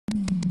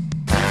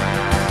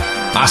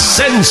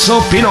Asenso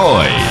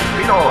Pinoy.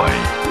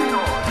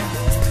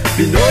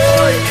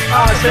 Pinoy,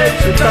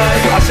 Asenso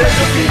tayo,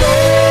 Asenso Pinoy!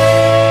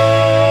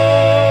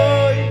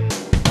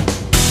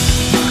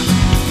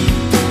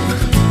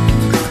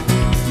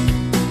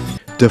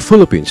 The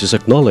Philippines is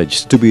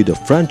acknowledged to be the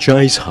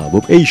franchise hub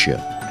of Asia.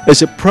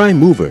 As a prime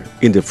mover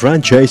in the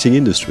franchising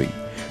industry,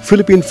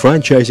 Philippine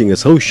Franchising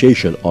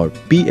Association, or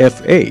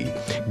PFA,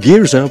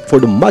 gears up for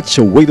the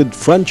much-awaited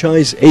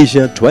Franchise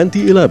Asia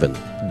 2011,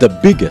 the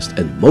biggest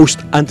and most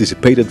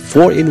anticipated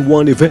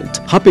 4-in-1 event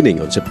happening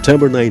on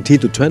September 19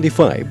 to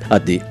 25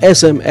 at the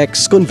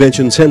SMX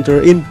Convention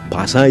Center in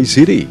Pasay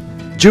City.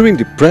 During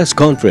the press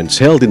conference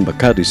held in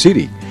Makati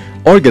City,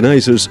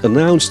 organizers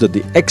announced that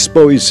the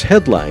expo is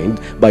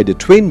headlined by the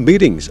twin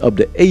meetings of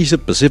the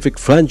Asia-Pacific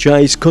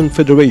Franchise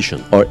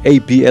Confederation, or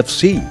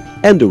APFC,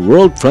 and the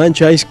World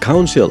Franchise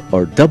Council,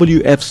 or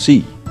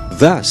WFC.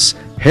 Thus,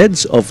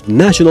 heads of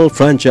national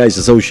franchise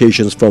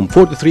associations from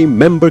 43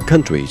 member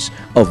countries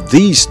of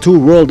these two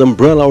world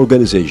umbrella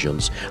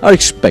organizations are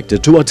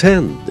expected to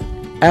attend.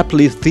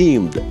 Aptly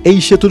themed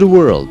Asia to the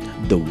World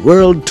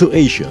to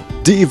Asia,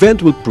 the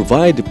event will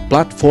provide a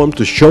platform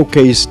to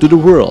showcase to the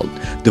world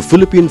the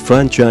Philippine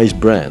franchise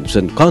brands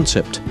and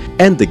concept,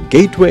 and the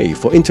gateway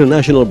for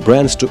international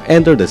brands to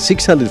enter the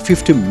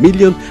 650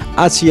 million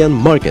ASEAN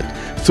market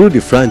through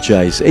the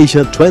Franchise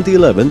Asia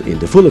 2011 in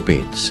the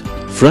Philippines.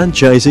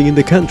 Franchising in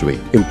the country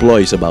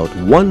employs about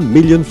 1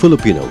 million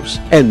Filipinos,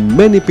 and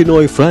many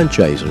Pinoy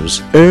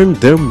franchisors earn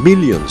their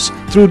millions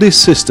through this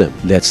system.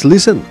 Let's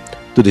listen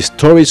to the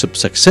stories of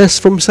success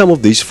from some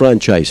of these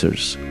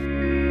franchisors.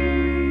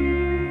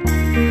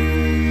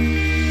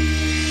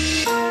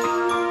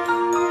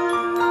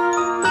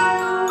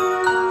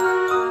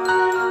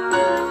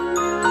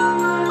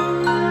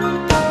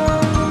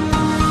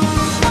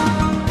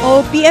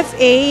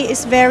 PFA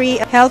is very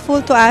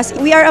helpful to us.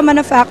 We are a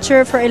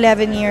manufacturer for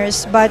 11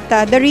 years, but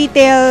the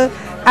retail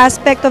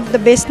aspect of the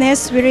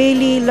business, we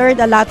really learned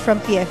a lot from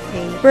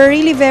PFA. We're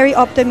really very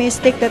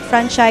optimistic that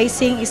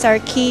franchising is our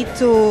key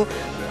to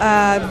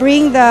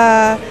bring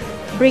the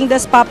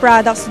spa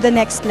products to the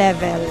next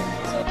level.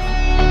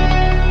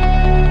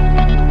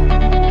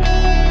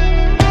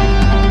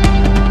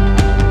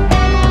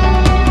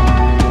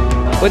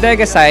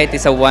 Bodega Site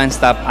is a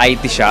one-stop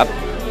IT shop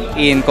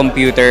in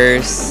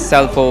computers,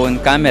 cell phone,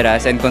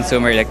 cameras, and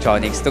consumer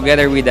electronics,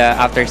 together with the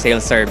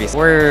after-sales service.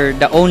 We're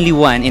the only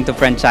one into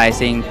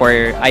franchising for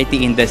IT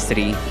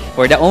industry.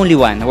 We're the only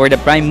one. We're the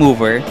prime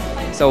mover.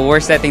 So we're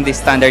setting the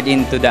standard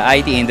into the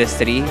IT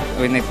industry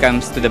when it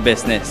comes to the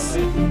business.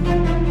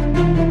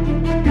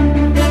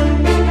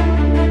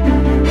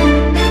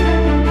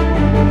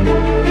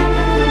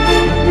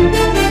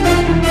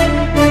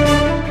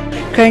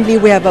 Currently,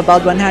 we have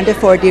about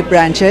 140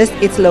 branches.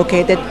 It's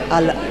located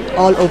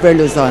all over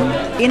Luzon.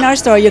 In our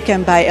store, you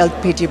can buy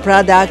LPG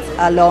products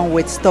along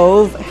with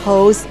stove,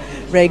 hose,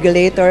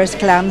 regulators,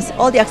 clamps,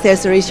 all the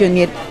accessories you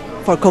need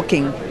for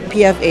cooking.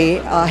 PFA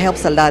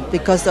helps a lot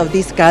because of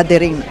this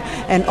gathering,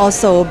 and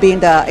also being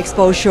the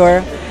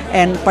exposure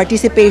and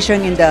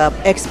participation in the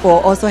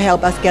expo also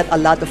help us get a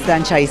lot of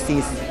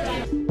franchisees.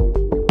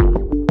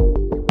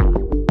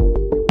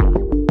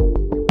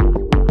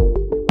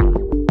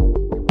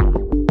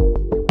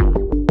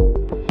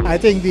 I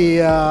think the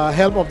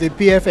help of the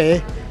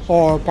PFA,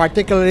 or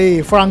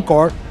particularly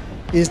Francor,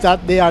 is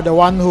that they are the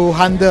one who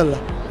handle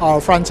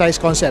our franchise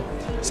concept.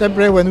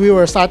 Siyempre, when we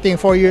were starting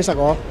 4 years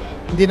ago,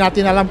 hindi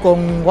natin alam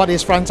kung what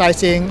is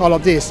franchising, all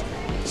of this.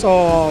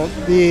 So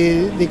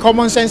the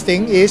common sense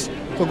thing is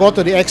to go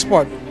to the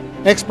expert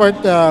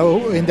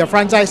in the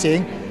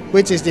franchising,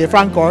 which is the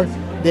Francor.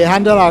 They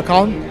handle our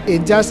account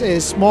in just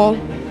a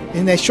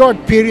short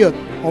period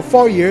of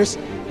 4 years.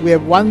 We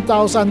have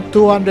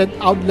 1,200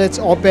 outlets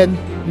open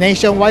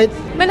nationwide.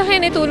 Malaki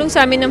na tulong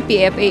sa amin ng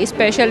PFA,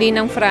 especially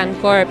ng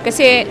Francorp,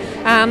 kasi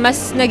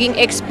mas naging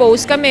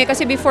exposed kami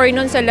kasi before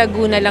noon sa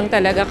Laguna lang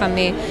talaga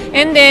kami.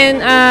 And then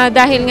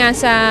dahil nga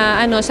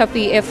sa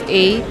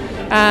PFA,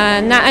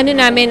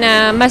 namin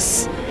na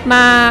mas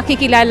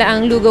makikilala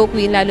ang Lugaw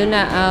Queen, lalo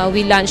na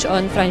we launch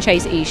on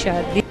Franchise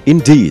Asia.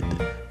 Indeed,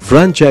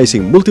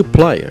 franchising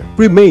multiplier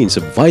remains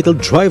a vital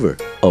driver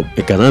of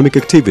economic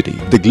activity.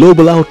 The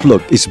global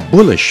outlook is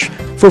bullish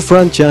for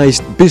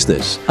franchised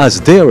business, as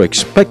they are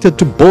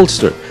expected to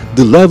bolster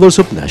the levels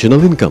of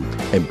national income,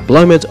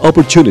 employment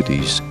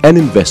opportunities, and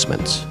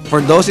investments.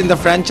 For those in the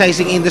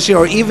franchising industry,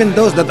 or even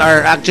those that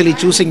are actually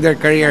choosing their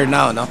career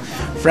now,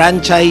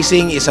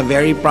 franchising is a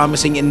very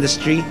promising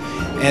industry,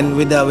 and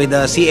with the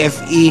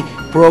CFE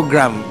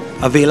program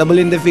available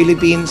in the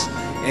Philippines,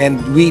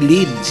 and we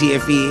lead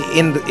CFE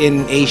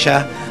in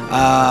Asia,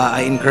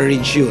 I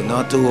encourage you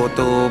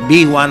to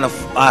be one of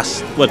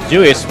us. What's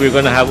new is we're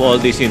going to have all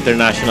these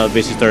international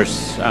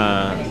visitors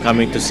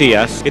coming to see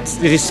us. This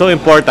is so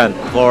important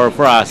for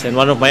us, and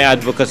one of my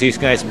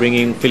advocacies is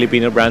bringing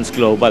Filipino brands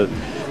global.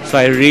 So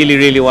I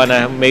really want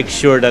to make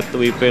sure that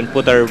we can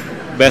put our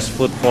best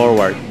foot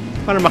forward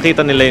para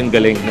makita nila yung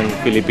galing ng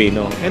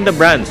Filipino. And the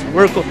brands,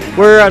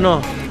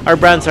 our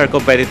brands are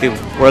competitive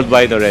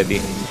worldwide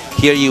already.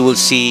 Here you will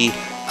see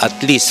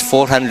at least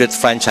 400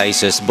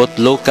 franchises, both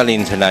local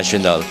and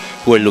international,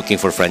 who are looking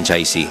for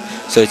franchisee.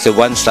 So it's a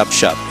one-stop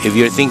shop. If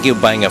you're thinking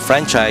of buying a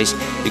franchise,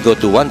 you go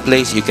to one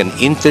place, you can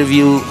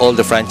interview all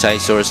the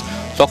franchisors,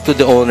 talk to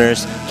the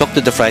owners, talk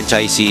to the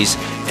franchisees,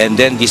 and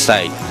then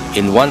decide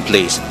in one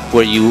place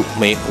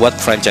what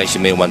franchise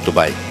you may want to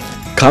buy.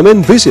 Come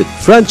and visit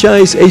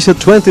Franchise Asia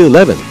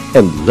 2011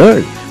 and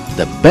learn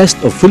the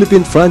best of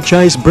Philippine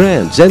franchise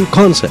brands and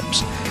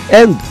concepts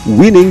and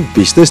winning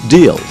business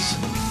deals.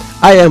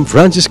 I am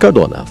Francis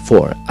Cardona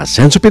for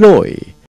Ascenso Pinoy.